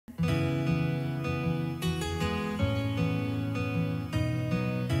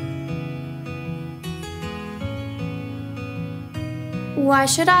Why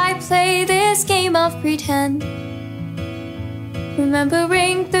should I play this game of pretend?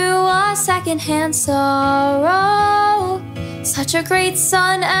 Remembering through a secondhand sorrow, such a great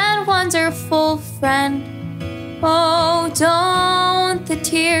son and wonderful friend. Oh, don't the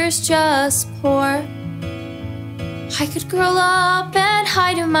tears just pour? I could curl up and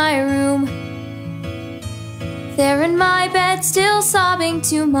hide in my room, there in my bed still sobbing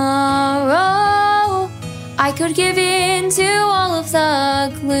tomorrow. I could give in to all of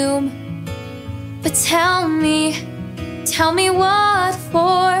the gloom. But tell me what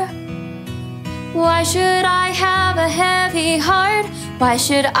for? Why should I have a heavy heart? Why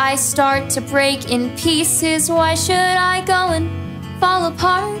should I start to break in pieces? Why should I go and fall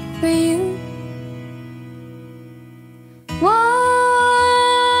apart for you? Why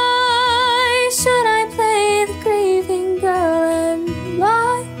should I play the grieving girl and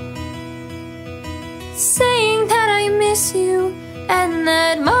lie, saying that I miss you and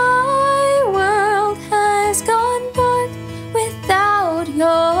that my world has gone dark without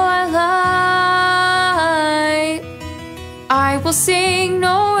your light? I will sing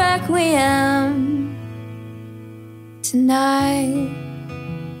no requiem tonight.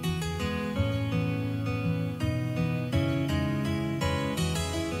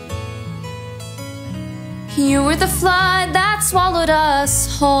 You were the flood that swallowed us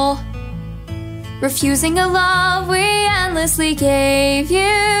whole, refusing a love we endlessly gave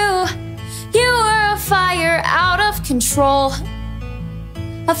you. You were a fire out of control,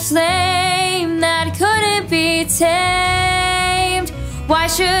 a flame that couldn't be tamed. Why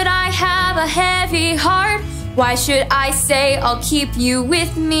should I have a heavy heart? Why should I say I'll keep you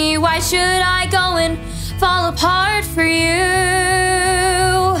with me? Why should I go and fall apart for you?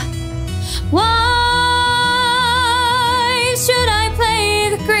 Why should I play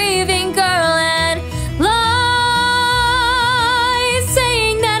the grieving girl and lie,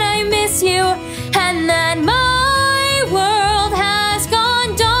 saying that I miss you and that my world has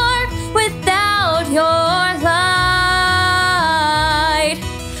gone dark without your light?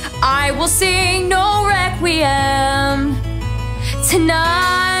 I will sing no requiem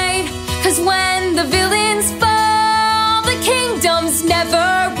tonight, 'cause when the villains fall, the kingdoms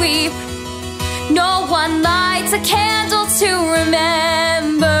never weep. No one lights a candle to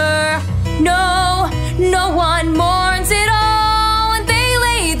remember. No one mourns it all when they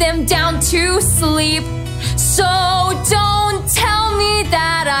lay them down to sleep. So don't tell me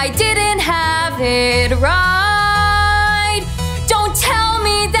that I didn't have it right. Don't tell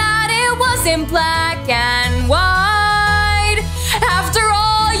me that it wasn't black and white. After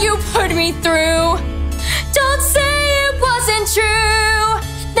all you put me through, don't say it wasn't true,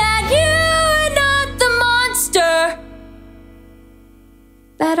 that you're not the monster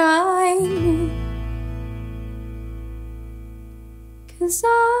that I knew. 'Cause I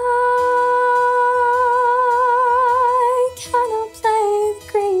cannot play the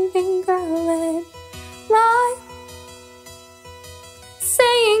grieving girl and lie,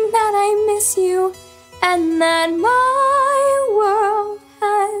 saying that I miss you and that my world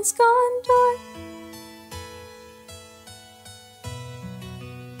has gone dark.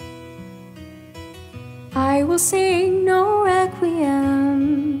 I will sing no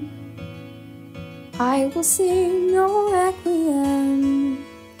requiem. I will sing no requiem.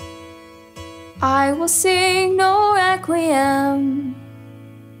 I will sing no requiem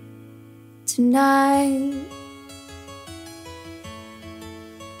tonight.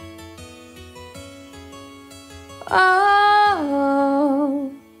 Oh.